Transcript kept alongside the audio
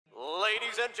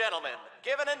Ladies and gentlemen,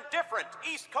 give an indifferent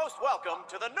East Coast welcome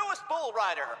to the newest bull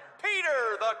rider,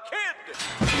 Peter the Kid!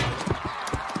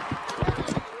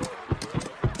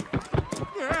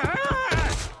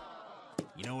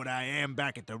 You know what I am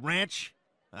back at the ranch?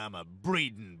 I'm a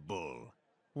breeding bull.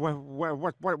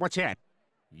 What's that?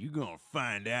 You gonna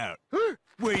find out.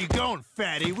 Where you going,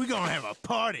 fatty? We gonna have a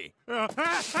party. No!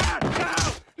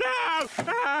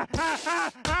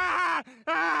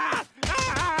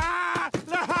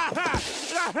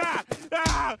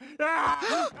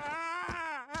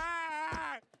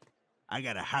 I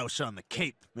got a house on the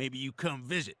Cape. Maybe you come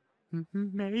visit.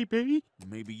 Maybe.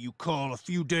 Maybe you call a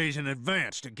few days in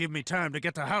advance to give me time to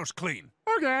get the house clean.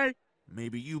 Okay.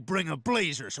 Maybe you bring a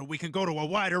blazer so we can go to a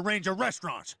wider range of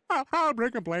restaurants. I'll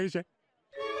bring a blazer.